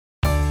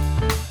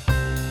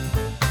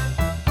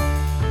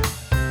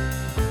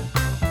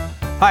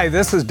Hi,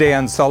 this is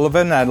Dan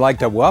Sullivan. I'd like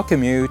to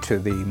welcome you to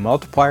the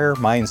Multiplier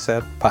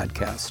Mindset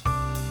Podcast.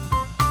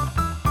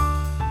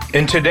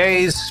 In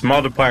today's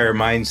Multiplier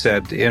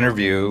Mindset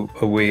interview,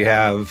 we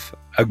have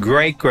a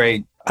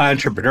great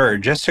entrepreneur,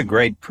 just a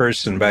great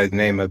person by the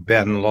name of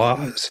Ben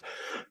Laws.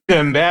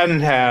 And Ben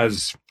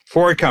has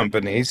 4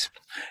 companies.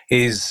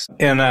 He's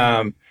in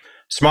a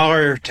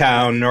smaller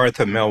town north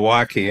of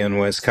Milwaukee in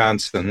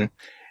Wisconsin.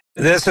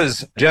 This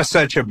is just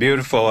such a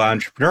beautiful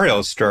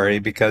entrepreneurial story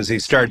because he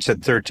starts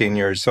at 13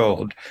 years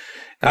old.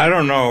 I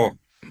don't know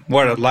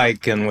what it's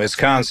like in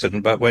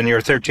Wisconsin, but when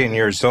you're 13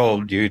 years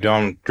old, you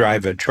don't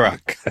drive a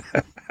truck.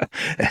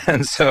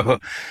 And so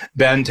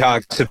Ben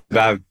talks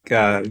about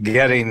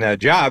getting a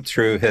job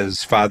through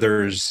his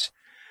father's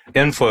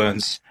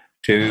influence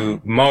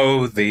to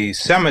mow the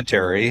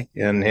cemetery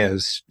in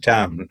his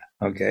town,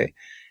 okay?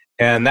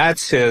 And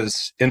that's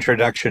his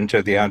introduction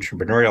to the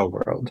entrepreneurial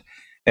world.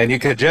 And you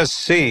could just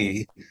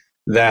see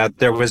that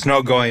there was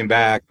no going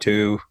back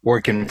to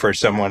working for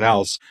someone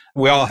else.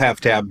 We all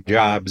have to have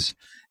jobs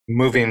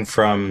moving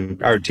from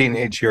our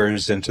teenage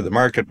years into the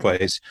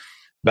marketplace.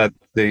 But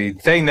the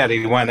thing that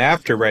he went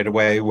after right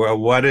away, well,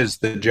 what is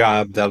the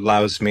job that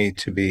allows me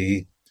to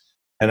be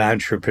an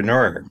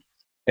entrepreneur?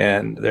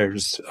 And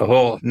there's a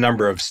whole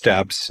number of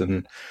steps,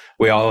 and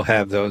we all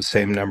have those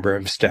same number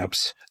of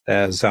steps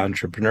as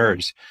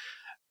entrepreneurs.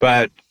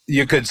 But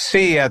you could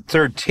see at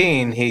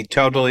 13, he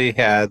totally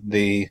had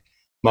the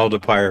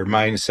multiplier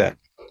mindset.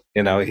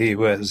 You know, he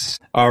was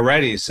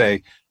already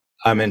saying,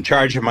 I'm in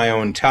charge of my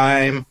own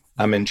time.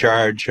 I'm in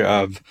charge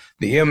of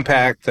the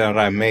impact that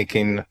I'm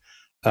making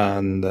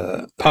on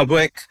the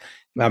public.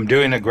 I'm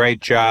doing a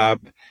great job,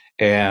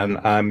 and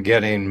I'm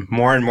getting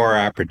more and more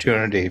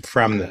opportunity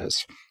from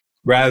this.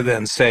 Rather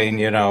than saying,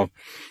 you know,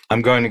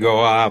 I'm going to go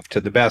off to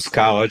the best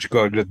college,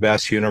 go to the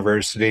best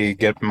university,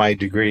 get my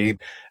degree.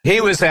 He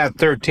was at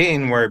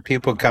 13 where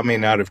people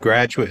coming out of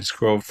graduate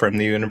school from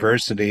the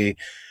university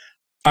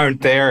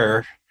aren't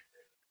there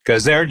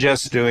because they're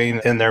just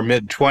doing in their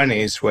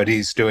mid-20s what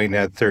he's doing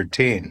at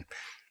 13.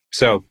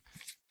 So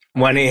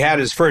when he had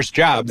his first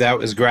job, that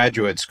was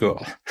graduate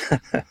school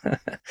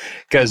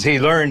because he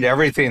learned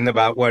everything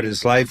about what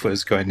his life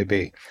was going to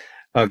be.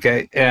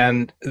 Okay.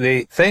 And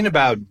the thing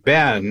about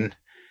Ben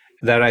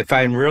that I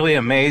find really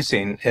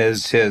amazing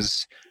is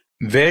his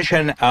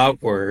vision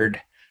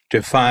outward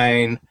to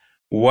find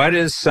what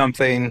is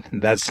something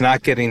that's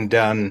not getting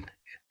done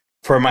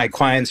for my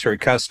clients or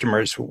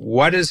customers.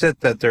 What is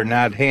it that they're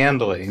not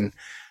handling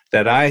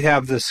that I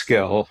have the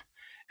skill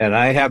and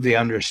I have the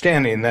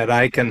understanding that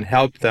I can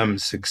help them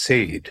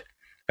succeed?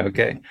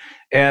 Okay.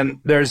 And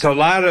there's a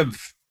lot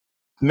of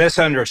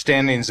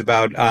misunderstandings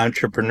about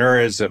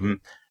entrepreneurism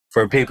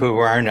for people who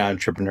aren't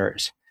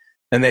entrepreneurs.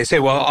 And they say,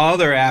 well, all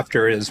they're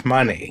after is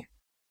money.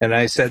 And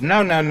I said,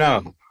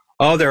 no.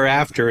 All they're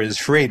after is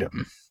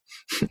freedom.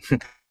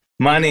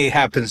 Money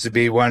happens to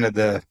be one of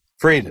the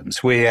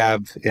freedoms. We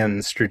have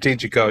in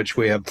Strategic Coach,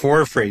 we have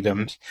 4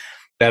 freedoms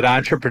that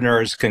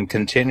entrepreneurs can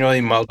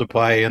continually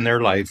multiply in their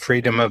life.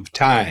 Freedom of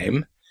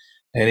time.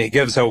 And he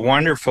gives a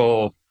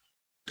wonderful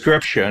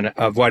description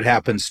of what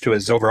happens to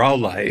his overall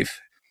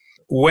life,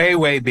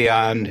 way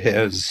beyond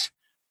his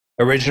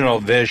original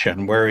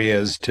vision, where he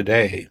is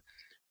today.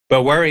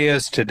 But where he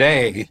is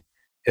today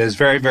is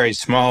very, very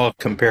small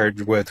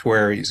compared with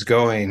where he's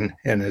going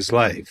in his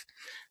life.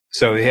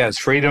 So he has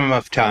freedom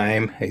of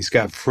time. He's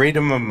got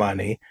freedom of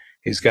money.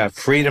 He's got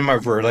freedom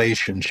of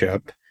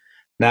relationship,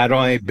 not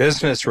only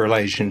business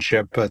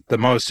relationship, but the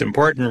most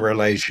important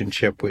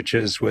relationship, which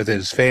is with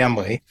his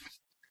family,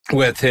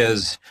 with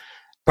his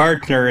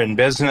partner in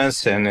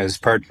business and his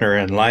partner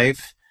in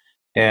life,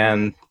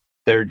 and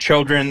their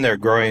children, their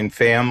growing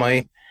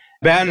family.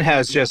 Ben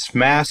has just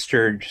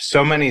mastered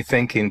so many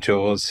thinking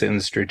tools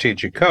in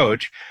Strategic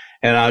Coach,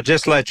 and I'll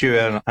just let you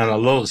in on a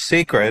little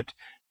secret.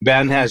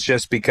 Ben has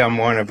just become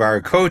one of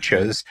our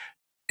coaches,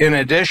 in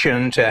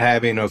addition to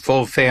having a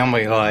full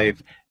family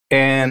life,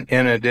 and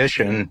in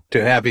addition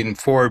to having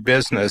 4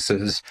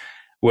 businesses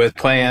with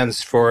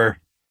plans for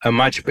a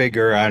much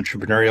bigger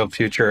entrepreneurial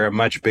future, a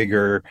much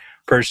bigger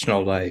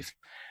personal life.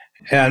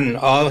 And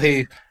all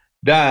he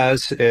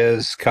does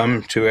is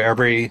come to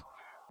every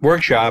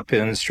workshop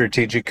in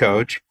Strategic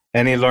Coach,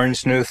 and he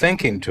learns new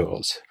thinking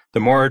tools. The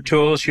more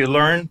tools you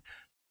learn,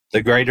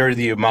 the greater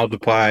you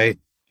multiply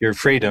your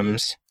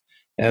freedoms.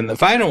 And the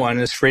final one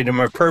is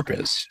freedom of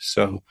purpose.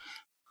 So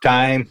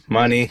time,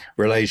 money,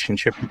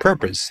 relationship, and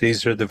purpose.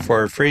 These are the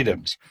 4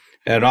 freedoms.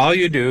 And all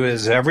you do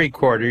is every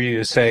quarter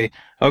you say,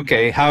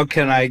 okay, how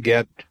can I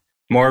get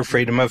more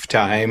freedom of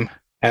time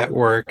at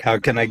work? How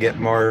can I get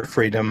more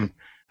freedom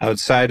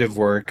outside of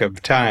work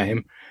of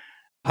time?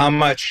 How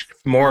much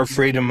more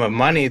freedom of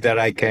money that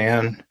I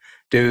can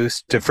do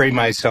to free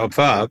myself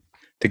up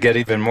to get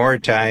even more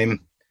time?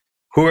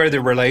 Who are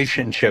the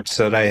relationships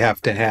that I have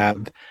to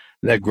have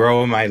that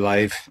grow in my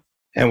life?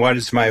 And what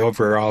is my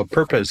overall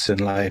purpose in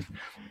life?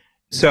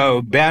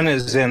 So Ben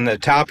is in the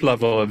top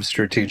level of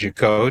Strategic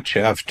Coach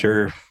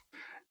after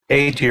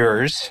 8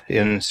 years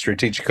in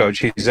Strategic Coach.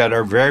 He's at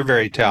our very,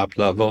 very top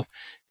level.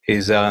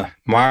 He's a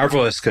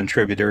marvelous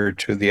contributor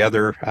to the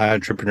other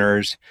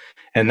entrepreneurs.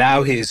 And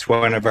now he's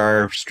one of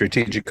our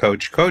strategic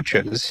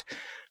coaches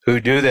who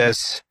do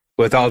this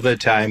with all the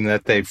time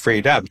that they've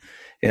freed up.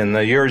 In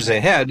the years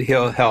ahead,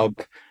 he'll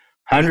help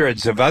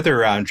hundreds of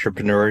other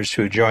entrepreneurs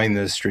who join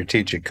the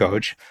strategic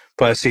coach.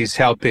 Plus, he's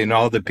helping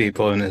all the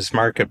people in his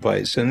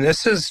marketplace. And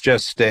this is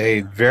just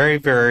a very,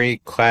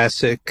 very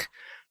classic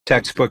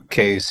textbook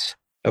case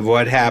of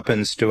what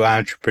happens to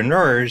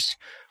entrepreneurs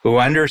who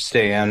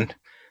understand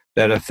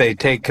that if they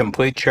take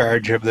complete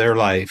charge of their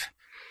life,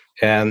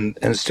 and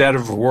instead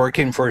of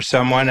working for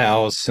someone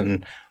else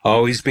and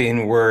always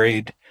being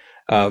worried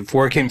of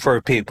working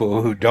for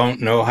people who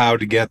don't know how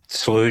to get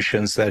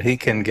solutions that he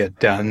can get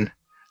done,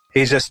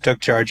 he just took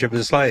charge of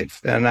his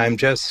life. And I'm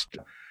just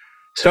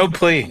so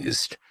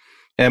pleased.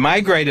 And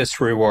my greatest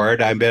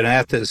reward, I've been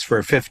at this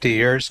for 50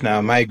 years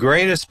now, my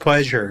greatest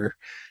pleasure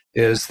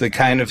is the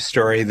kind of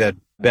story that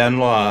Ben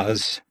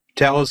Laws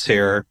tells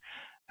here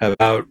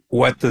about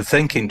what the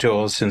thinking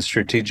tools in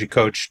Strategic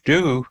Coach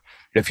do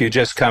if you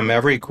just come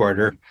every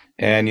quarter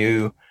and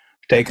you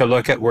take a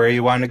look at where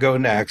you want to go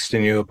next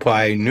and you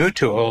apply new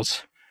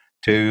tools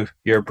to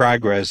your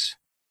progress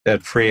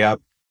that free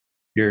up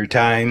your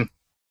time,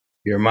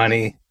 your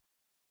money,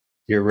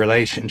 your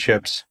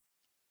relationships,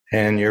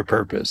 and your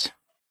purpose.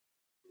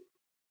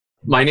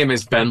 My name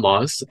is Ben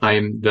Laws.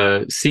 I'm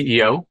the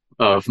CEO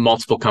of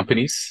multiple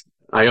companies.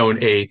 I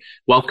own a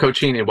wealth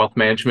coaching and wealth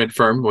management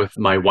firm with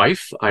my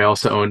wife. I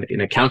also own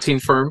an accounting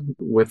firm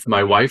with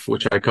my wife,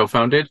 which I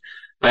co-founded.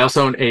 I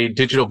also own a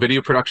digital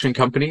video production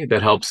company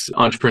that helps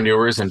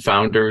entrepreneurs and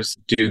founders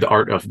do the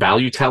art of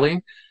value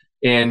telling.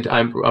 And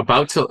I'm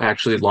about to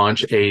actually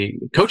launch a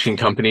coaching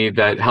company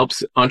that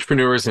helps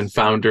entrepreneurs and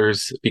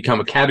founders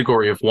become a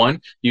category of one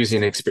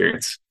using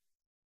experience.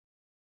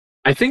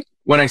 I think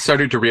when I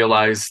started to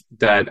realize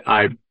that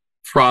I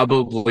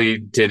probably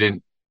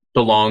didn't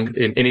belong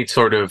in any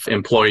sort of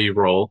employee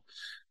role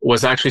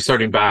was actually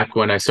starting back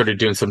when I started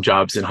doing some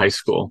jobs in high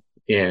school.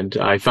 And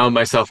I found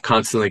myself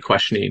constantly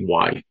questioning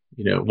why.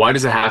 Why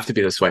does it have to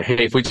be this way?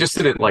 Hey, if we just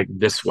did it like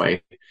this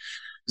way.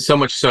 So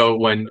much so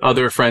when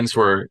other friends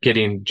were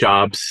getting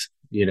jobs,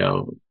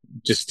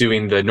 just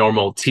doing the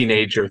normal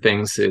teenager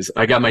things, is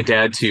I got my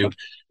dad to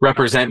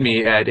represent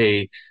me at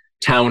a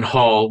town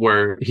hall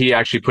where he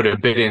actually put a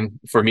bid in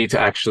for me to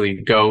actually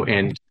go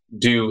and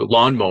do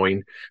lawn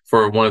mowing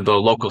for one of the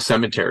local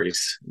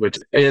cemeteries, which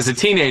as a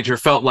teenager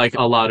felt like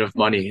a lot of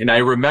money. And I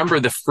remember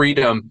the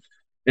freedom.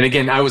 And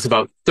again, I was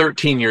about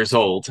 13 years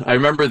old. I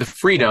remember the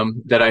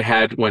freedom that I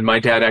had when my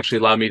dad actually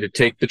allowed me to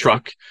take the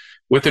truck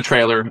with the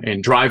trailer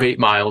and drive 8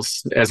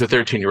 miles as a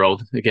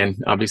 13-year-old. Again,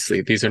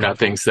 obviously, these are not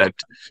things that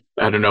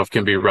I don't know if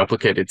can be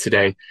replicated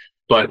today.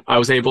 But I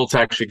was able to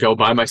actually go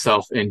by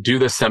myself and do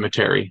the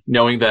cemetery,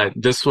 knowing that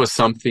this was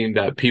something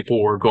that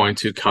people were going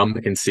to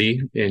come and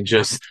see, and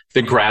just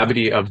the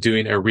gravity of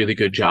doing a really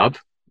good job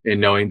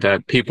and knowing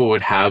that people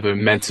would have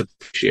immense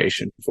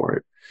appreciation for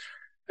it.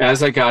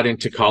 As I got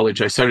into college,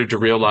 I started to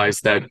realize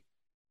that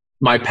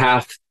my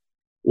path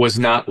was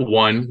not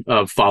one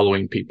of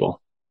following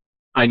people.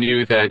 I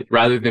knew that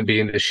rather than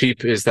being the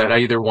sheep, is that I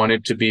either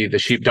wanted to be the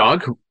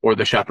sheepdog or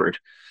the shepherd.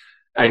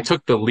 I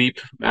took the leap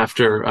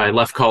after I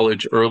left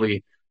college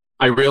early.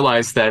 I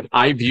realized that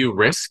I view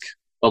risk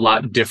a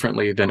lot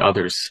differently than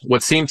others.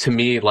 What seemed to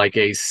me like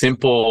a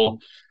simple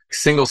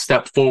single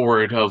step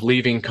forward of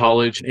leaving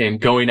college and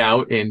going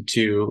out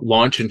into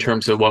launch in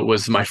terms of what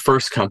was my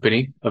first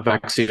company,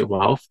 Avexia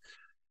Wealth,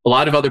 a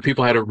lot of other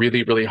people had a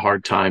really, really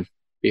hard time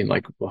being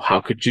like, well, how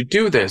could you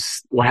do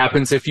this? What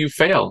happens if you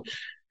fail?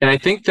 And I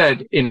think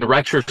that in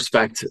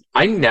retrospect,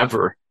 I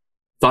never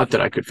thought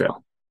that I could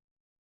fail.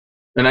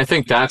 And I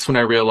think that's when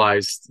I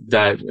realized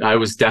that I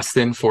was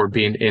destined for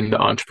being in the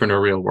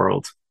entrepreneurial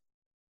world.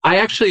 I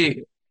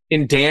actually,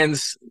 in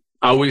Dan's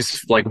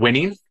always like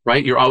winning,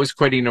 right? You're always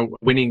creating a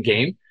winning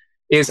game.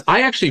 Is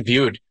I actually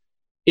viewed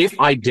if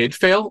I did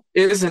fail,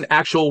 it is an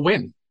actual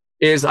win.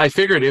 Is I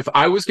figured if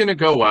I was going to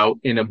go out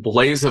in a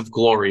blaze of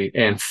glory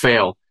and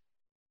fail,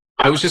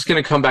 I was just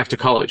going to come back to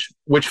college,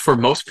 which for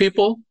most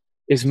people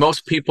is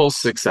most people's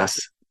success.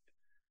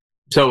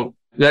 So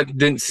that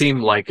didn't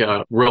seem like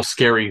a real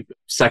scary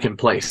second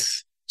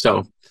place.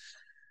 So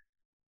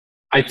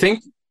I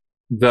think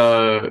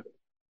the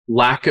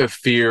lack of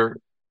fear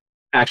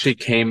actually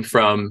came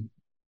from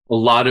a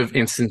lot of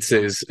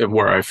instances of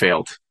where I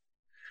failed.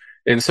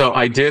 And so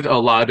I did a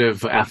lot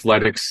of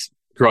athletics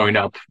growing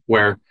up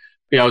where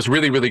I was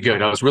really, really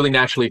good. I was really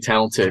naturally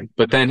talented.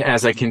 But then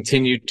as I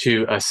continued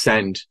to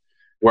ascend,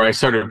 where I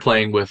started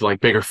playing with like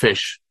bigger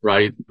fish,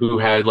 right, who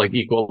had like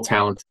equal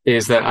talent,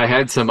 is that I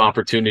had some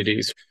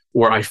opportunities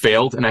where I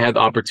failed, and I had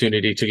the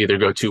opportunity to either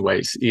go two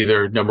ways.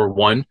 Either number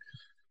one,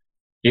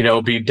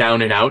 be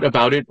down and out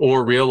about it,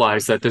 or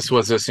realize that this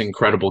was this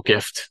incredible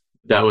gift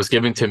that was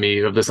given to me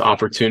of this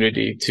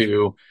opportunity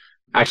to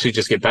actually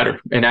just get better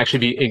and actually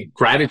be in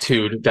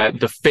gratitude that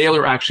the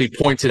failure actually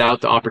pointed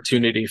out the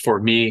opportunity for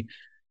me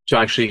to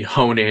actually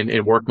hone in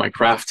and work my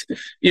craft.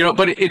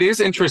 But it is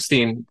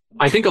interesting.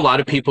 I think a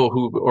lot of people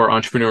who are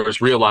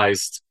entrepreneurs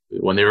realized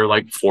when they were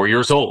like 4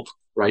 years old,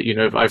 right?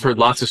 I've heard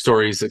lots of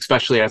stories,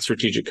 especially at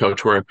Strategic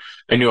Coach, where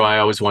I knew I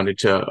always wanted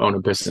to own a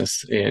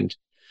business. And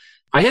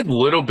I had a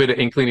little bit of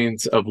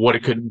inklings of what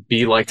it could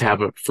be like to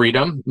have a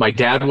freedom. My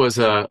dad was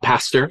a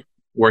pastor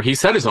where he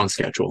set his own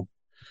schedule,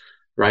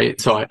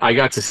 right? So I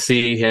got to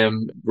see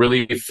him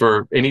really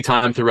for any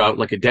time throughout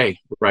like a day,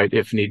 right?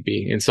 If need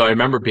be. And so I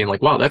remember being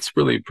like, wow, that's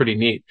really pretty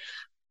neat.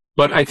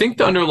 But I think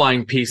the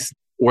underlying piece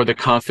where the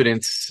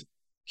confidence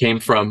came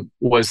from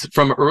was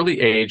from an early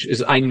age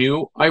is I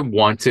knew I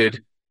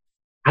wanted,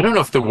 I don't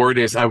know if the word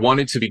is, I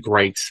wanted to be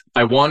great.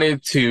 I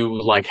wanted to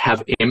like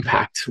have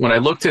impact. When I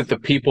looked at the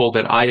people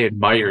that I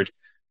admired,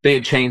 they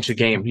had changed the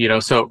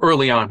game, so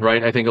early on,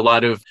 right? I think a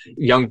lot of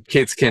young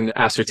kids can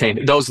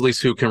ascertain, those at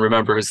least who can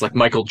remember, is like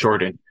Michael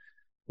Jordan.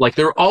 Like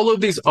there are all of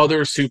these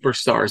other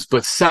superstars,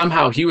 but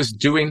somehow he was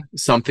doing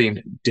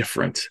something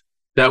different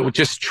that would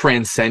just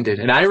transcended.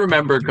 And I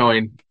remember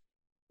going,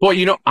 well,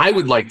 I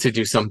would like to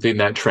do something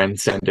that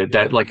transcended,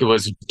 that like it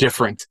was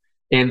different.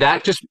 And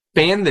that just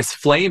fanned this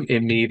flame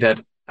in me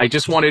that I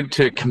just wanted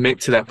to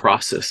commit to that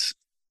process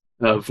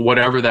of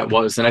whatever that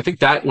was. And I think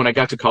that when I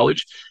got to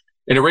college,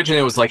 and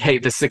originally it was like, hey,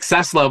 the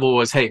success level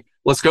was, hey,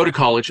 let's go to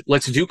college.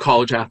 Let's do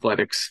college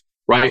athletics,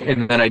 right?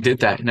 And then I did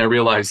that. And I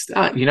realized,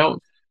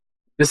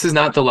 this is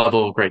not the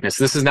level of greatness.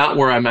 This is not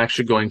where I'm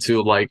actually going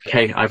to like,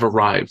 hey, I've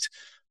arrived.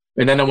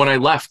 And then when I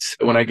left,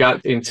 when I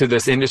got into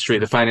this industry,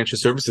 the financial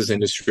services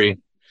industry,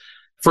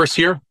 first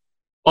year,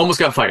 almost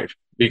got fired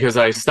because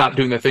I stopped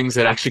doing the things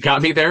that actually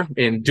got me there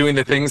and doing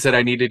the things that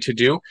I needed to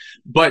do.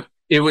 But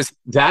it was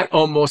that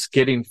almost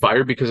getting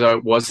fired because I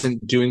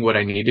wasn't doing what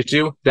I needed to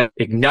do that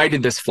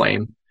ignited this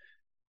flame.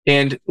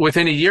 And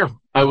within a year,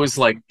 I was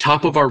like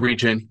top of our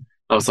region.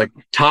 I was like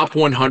top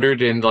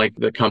 100 in like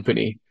the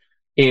company.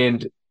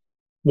 And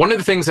one of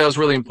the things that was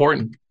really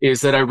important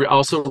is that I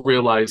also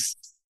realized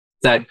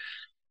that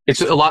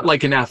it's a lot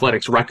like in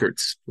athletics,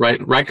 records, right?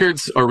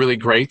 Records are really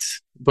great,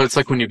 but it's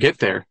like when you get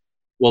there,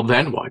 well,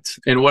 then what?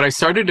 And what I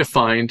started to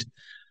find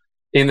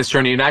in this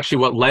journey, and actually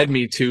what led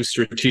me to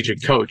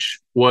Strategic Coach,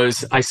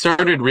 was I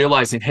started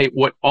realizing, hey,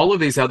 what all of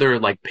these other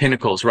like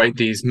pinnacles, right?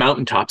 These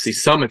mountaintops,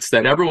 these summits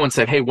that everyone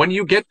said, hey, when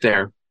you get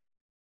there,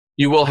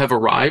 you will have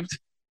arrived,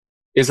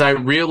 is I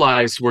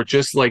realized were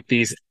just like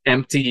these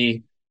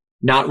empty,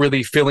 not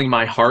really filling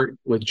my heart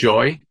with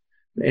joy.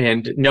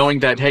 And knowing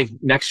that, hey,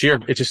 next year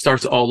it just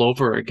starts all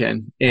over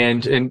again.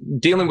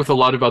 And dealing with a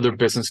lot of other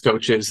business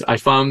coaches, I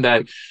found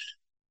that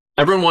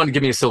everyone wanted to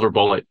give me a silver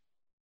bullet.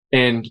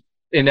 And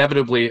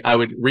inevitably, I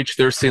would reach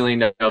their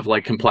ceiling of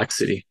like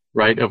complexity,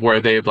 right? Of where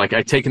they've like,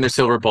 I'd taken their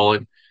silver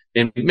bullet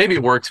and maybe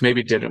it worked,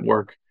 maybe it didn't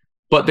work.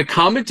 But the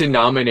common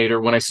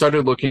denominator, when I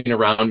started looking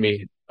around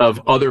me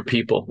of other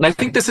people, and I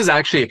think this is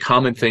actually a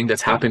common thing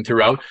that's happened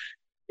throughout,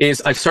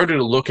 is I started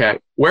to look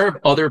at where have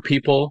other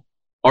people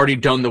already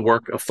done the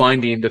work of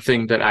finding the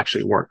thing that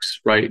actually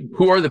works, right?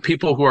 Who are the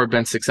people who have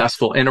been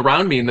successful? And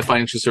around me in the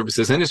financial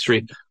services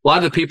industry, a lot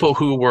of the people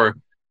who were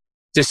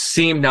just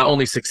seemed not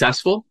only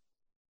successful,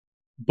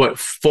 but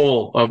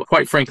full of,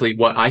 quite frankly,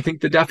 what I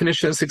think the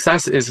definition of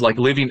success is like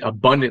living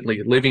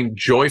abundantly, living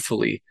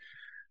joyfully,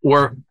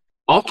 where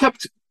all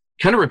kept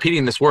kind of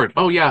repeating this word.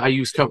 Oh yeah, I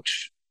use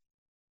coach.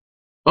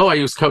 Oh, I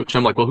use coach.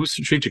 I'm like, well, who's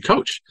Strategic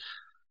Coach?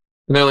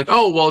 And they're like,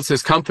 oh, well, it's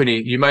this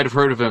company. You might have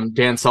heard of him,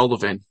 Dan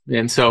Sullivan.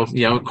 And so,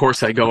 of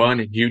course I go on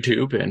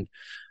YouTube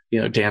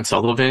and, Dan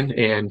Sullivan.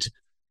 And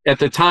at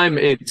the time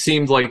it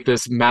seemed like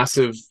this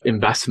massive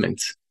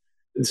investment.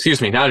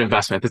 Excuse me, not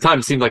investment. At the time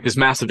it seemed like this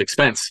massive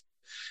expense.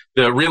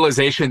 The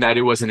realization that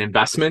it was an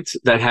investment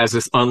that has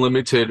this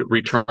unlimited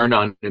return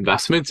on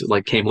investment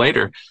like came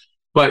later.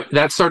 But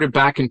that started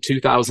back in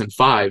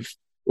 2005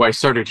 where I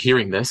started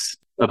hearing this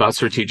about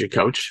Strategic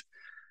Coach.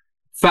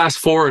 Fast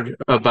forward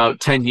about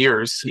 10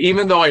 years,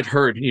 even though I'd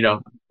heard,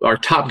 our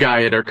top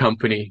guy at our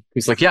company,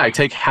 he's like, yeah, I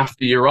take half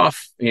the year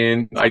off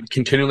and I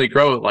continually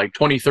grow at like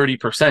 20,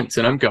 30%.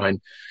 And I'm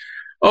going,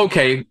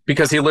 okay,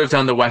 because he lived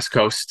on the West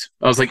Coast.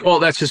 I was like, oh,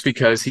 that's just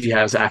because he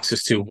has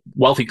access to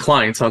wealthy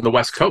clients on the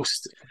West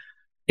Coast.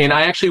 And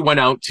I actually went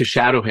out to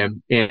shadow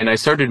him and I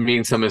started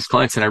meeting some of his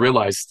clients and I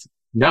realized,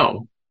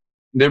 no,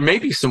 there may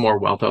be some more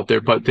wealth out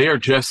there, but they are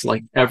just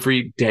like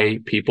everyday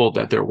people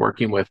that they're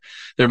working with.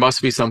 There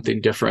must be something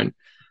different.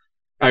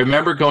 I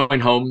remember going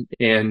home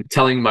and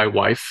telling my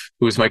wife,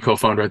 who was my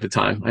co-founder at the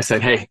time, I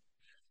said, hey,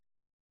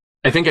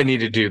 I think I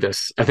need to do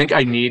this. I think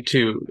I need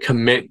to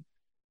commit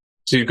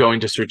to going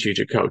to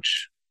Strategic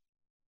Coach.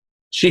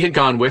 She had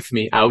gone with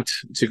me out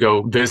to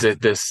go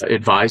visit this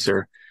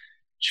advisor.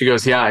 She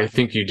goes, yeah, I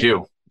think you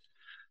do.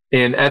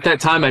 And at that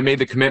time, I made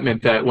the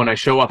commitment that when I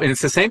show up, and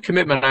it's the same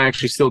commitment I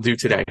actually still do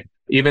today,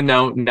 even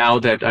now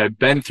that I've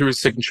been through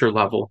signature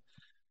level,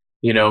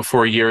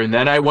 for a year. And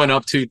then I went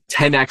up to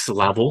 10X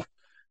level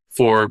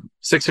for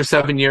 6 or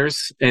 7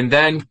 years. And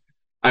then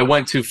I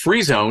went to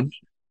free zone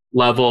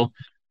level.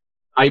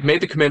 I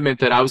made the commitment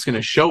that I was going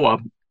to show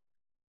up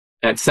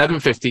at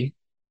 7:50,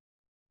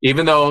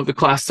 even though the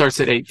class starts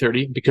at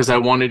 8:30, because I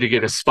wanted to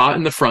get a spot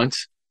in the front,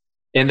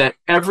 and that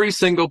every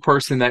single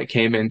person that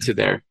came into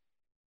there,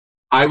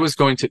 I was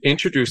going to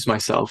introduce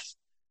myself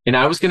And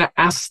I was going to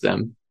ask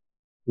them,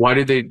 why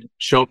did they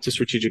show up to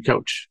Strategic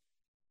Coach?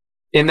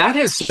 And that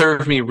has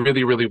served me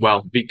really, really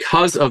well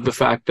because of the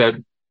fact that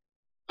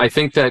I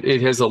think that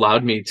it has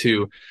allowed me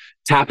to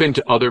tap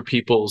into other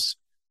people's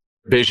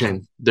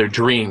vision, their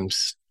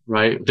dreams,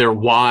 right? Their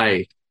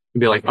why,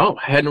 and be like, oh,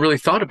 I hadn't really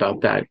thought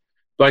about that.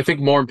 But I think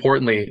more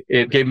importantly,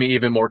 it gave me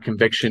even more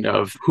conviction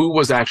of who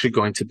was actually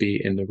going to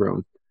be in the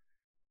room.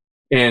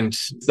 And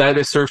that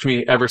has served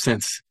me ever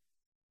since.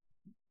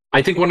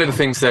 I think one of the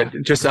things that,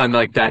 just on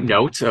like that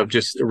note of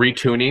just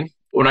retuning,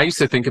 when I used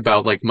to think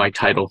about like my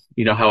title,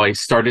 how I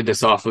started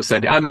this off with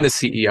said, I'm the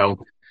CEO.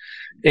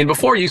 And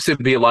before, it used to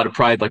be a lot of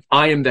pride, like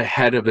I am the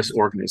head of this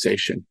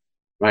organization,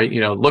 right?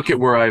 Look at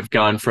where I've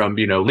gone from,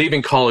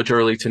 leaving college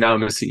early to now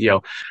I'm a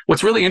CEO.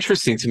 What's really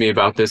interesting to me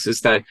about this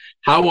is that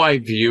how I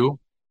view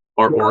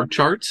our org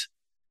chart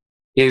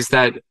is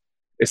that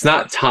it's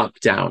not top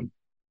down.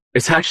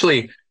 It's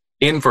actually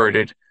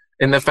inverted.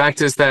 And the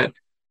fact is that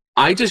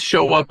I just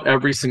show up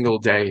every single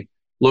day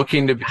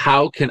looking to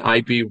how can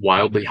I be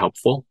wildly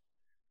helpful?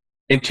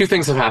 And two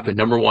things have happened.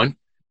 Number one,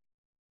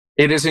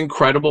 it is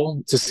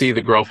incredible to see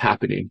the growth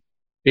happening.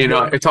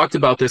 I talked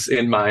about this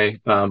in my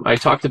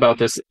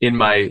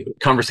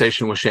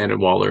conversation with Shannon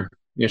Waller.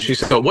 She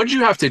said, "What did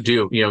you have to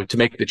do, to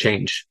make the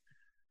change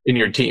in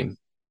your team?"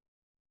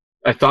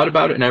 I thought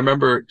about it, and I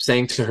remember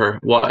saying to her,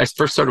 "Well, I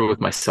first started with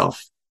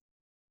myself,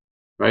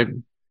 right?"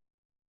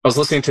 I was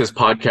listening to this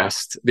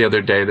podcast the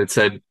other day that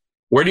said,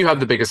 "Where do you have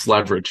the biggest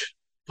leverage,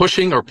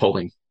 pushing or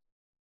pulling?"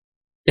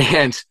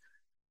 And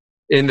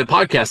in the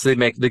podcast, they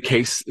make the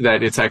case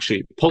that it's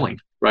actually pulling,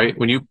 right?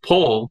 When you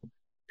pull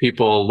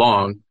people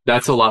along,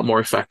 that's a lot more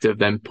effective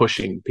than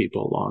pushing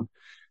people along.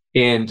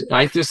 And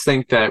I just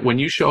think that when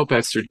you show up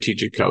as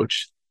Strategic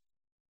Coach,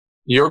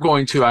 you're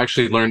going to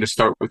actually learn to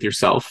start with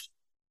yourself.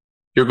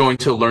 You're going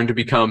to learn to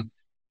become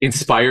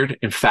inspired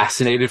and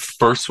fascinated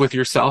first with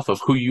yourself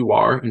of who you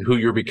are and who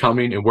you're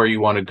becoming and where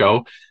you want to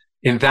go.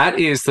 And that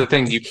is the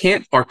thing. You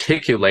can't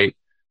articulate,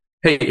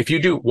 hey, if you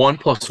do 1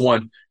 +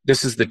 1,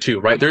 this is the 2,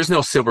 right? There's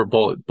no silver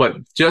bullet, but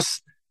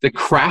just the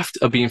craft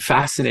of being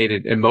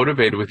fascinated and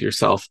motivated with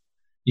yourself,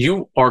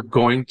 you are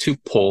going to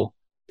pull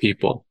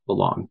people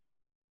along.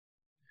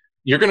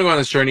 You're going to go on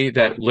this journey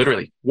that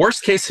literally,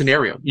 worst case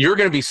scenario, you're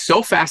going to be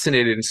so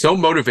fascinated and so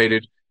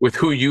motivated with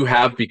who you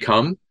have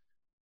become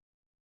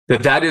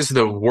that is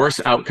the worst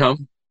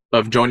outcome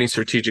of joining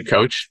Strategic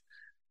Coach.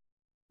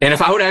 And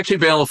if I would actually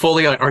be able to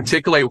fully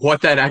articulate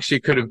what that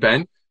actually could have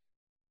been,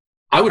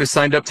 I would have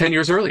signed up 10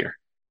 years earlier.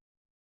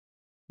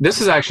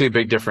 This is actually a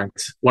big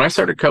difference. When I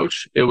started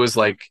Coach, it was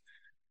like,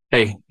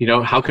 hey,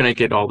 how can I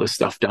get all this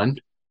stuff done?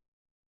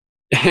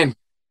 And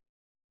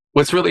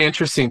what's really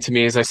interesting to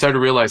me is I started to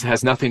realize it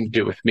has nothing to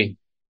do with me.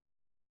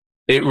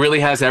 It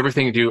really has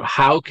everything to do,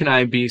 how can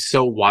I be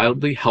so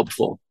wildly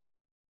helpful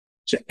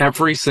to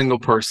every single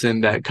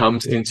person that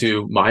comes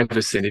into my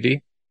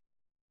vicinity?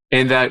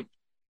 And that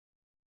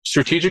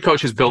Strategic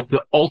Coach has built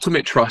the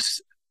ultimate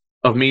trust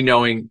of me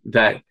knowing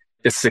that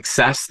the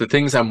success, the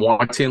things I'm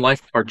wanting in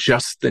life are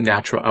just the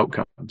natural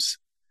outcomes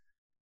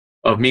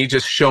of me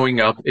just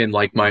showing up in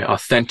like my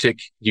authentic,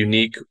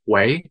 unique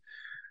way.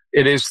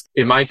 It is,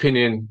 in my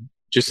opinion,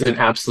 just an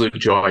absolute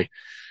joy.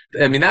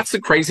 I mean, that's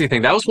the crazy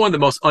thing. That was one of the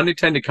most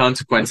unintended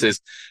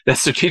consequences that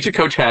Strategic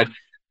Coach had,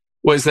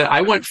 was that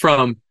I went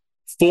from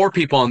 4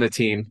 people on the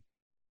team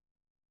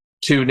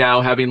to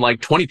now having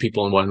like 20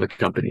 people in one of the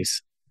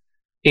companies.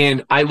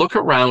 And I look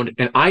around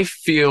and I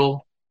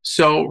feel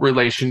so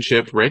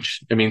relationship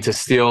rich. I mean, to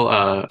steal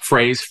a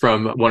phrase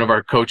from one of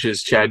our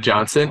coaches, Chad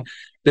Johnson,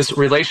 this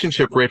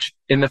relationship rich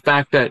in the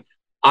fact that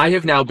I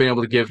have now been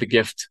able to give the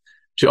gift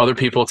to other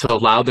people to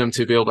allow them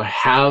to be able to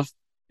have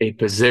a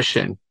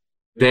position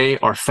they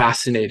are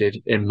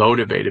fascinated and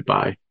motivated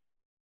by.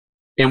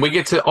 And we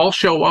get to all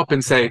show up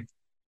and say,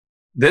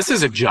 this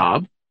is a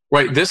job,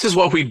 right? This is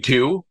what we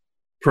do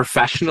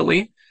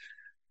professionally.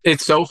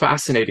 It's so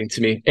fascinating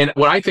to me. And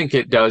what I think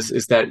it does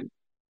is that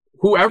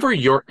whoever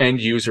your end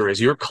user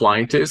is, your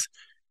client is,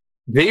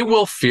 they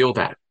will feel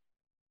that.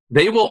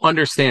 They will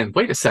understand,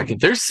 wait a second,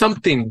 there's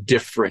something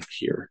different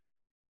here.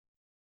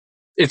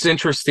 It's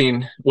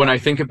interesting when I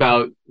think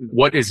about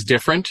what is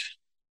different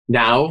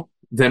now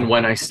than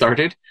when I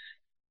started.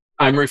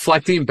 I'm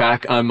reflecting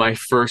back on my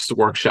first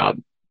workshop,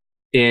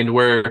 and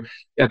where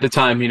at the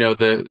time,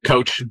 the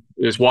coach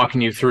is walking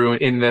you through.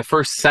 In the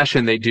first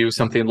session, they do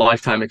something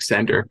lifetime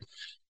extender,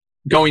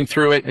 going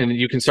through it, and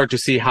you can start to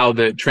see how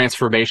the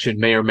transformation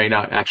may or may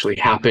not actually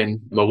happen,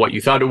 but what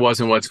you thought it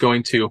was and what it's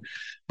going to.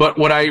 But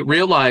what I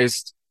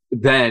realized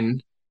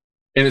then,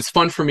 and it's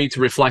fun for me to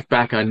reflect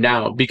back on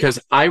now, because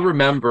I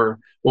remember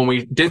when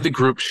we did the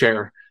group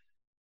share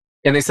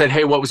and they said,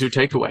 hey, what was your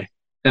takeaway?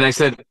 And I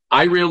said,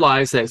 I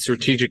realized that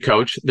Strategic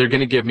Coach, they're going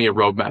to give me a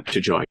roadmap to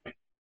joy.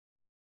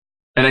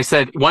 And I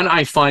said, when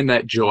I find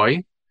that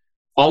joy,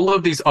 all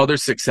of these other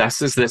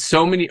successes that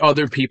so many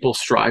other people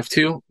strive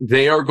to,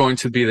 they are going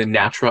to be the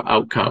natural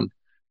outcome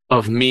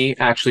of me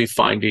actually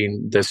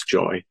finding this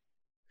joy.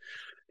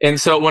 And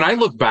so when I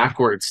look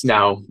backwards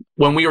now,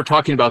 when we were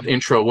talking about the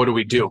intro, what do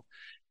we do?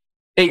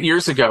 8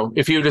 years ago,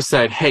 if you would have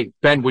said, hey,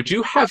 Ben, would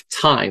you have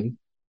time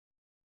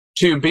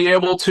to be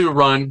able to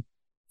run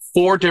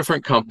 4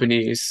 different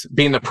companies,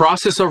 be in the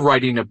process of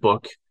writing a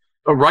book,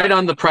 right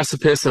on the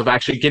precipice of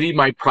actually getting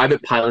my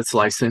private pilot's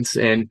license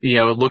and,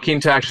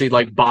 looking to actually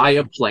like buy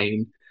a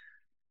plane?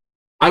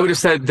 I would have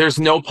said, there's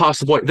no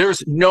possible way.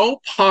 There's no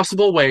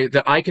possible way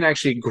that I can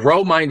actually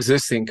grow my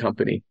existing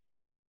company,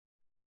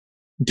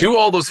 do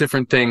all those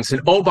different things.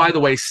 And oh, by the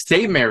way,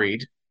 stay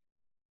married.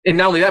 And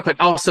not only that, but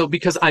also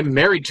because I'm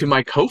married to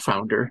my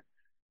co-founder,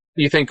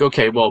 you think,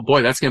 okay, well,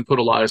 boy, that's going to put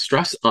a lot of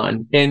stress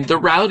on. And the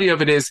reality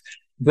of it is,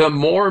 the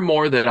more and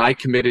more that I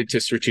committed to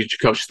Strategic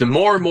Coach, the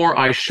more and more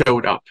I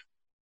showed up,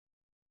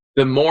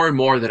 the more and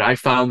more that I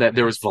found that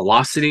there was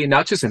velocity,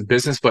 not just in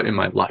business, but in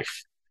my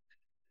life.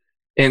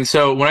 And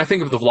so when I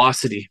think of the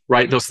velocity,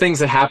 right, those things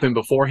that happen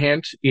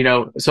beforehand,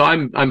 so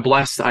I'm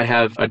blessed. I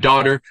have a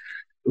daughter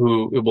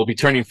who will be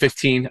turning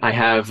 15. I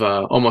have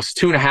almost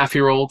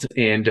 2.5-year-old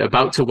and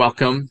about to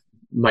welcome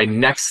my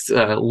next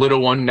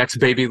little one, next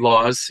baby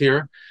Laws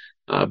here,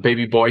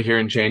 baby boy here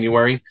in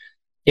January.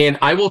 And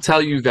I will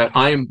tell you that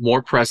I am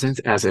more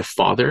present as a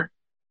father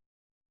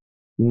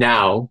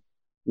now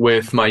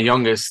with my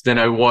youngest than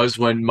I was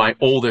when my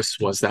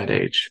oldest was that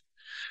age.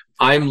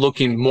 I'm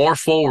looking more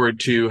forward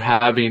to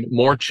having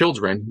more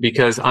children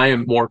because I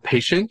am more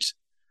patient.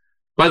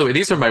 By the way,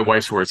 these are my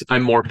wife's words.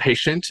 I'm more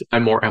patient.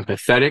 I'm more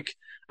empathetic.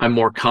 I'm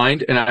more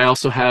kind. And I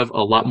also have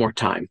a lot more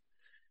time,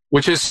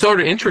 which is sort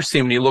of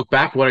interesting when you look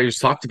back at what I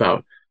just talked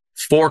about.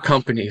 4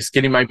 companies,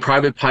 getting my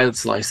private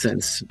pilot's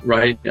license,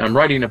 right? I'm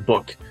writing a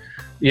book.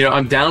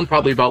 I'm down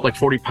probably about like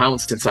 40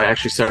 pounds since I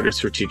actually started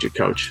Strategic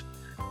Coach.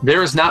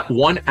 There is not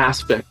one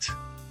aspect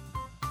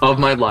of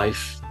my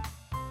life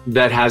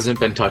that hasn't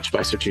been touched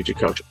by Strategic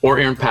Coach or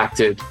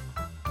impacted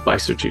by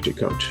Strategic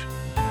Coach.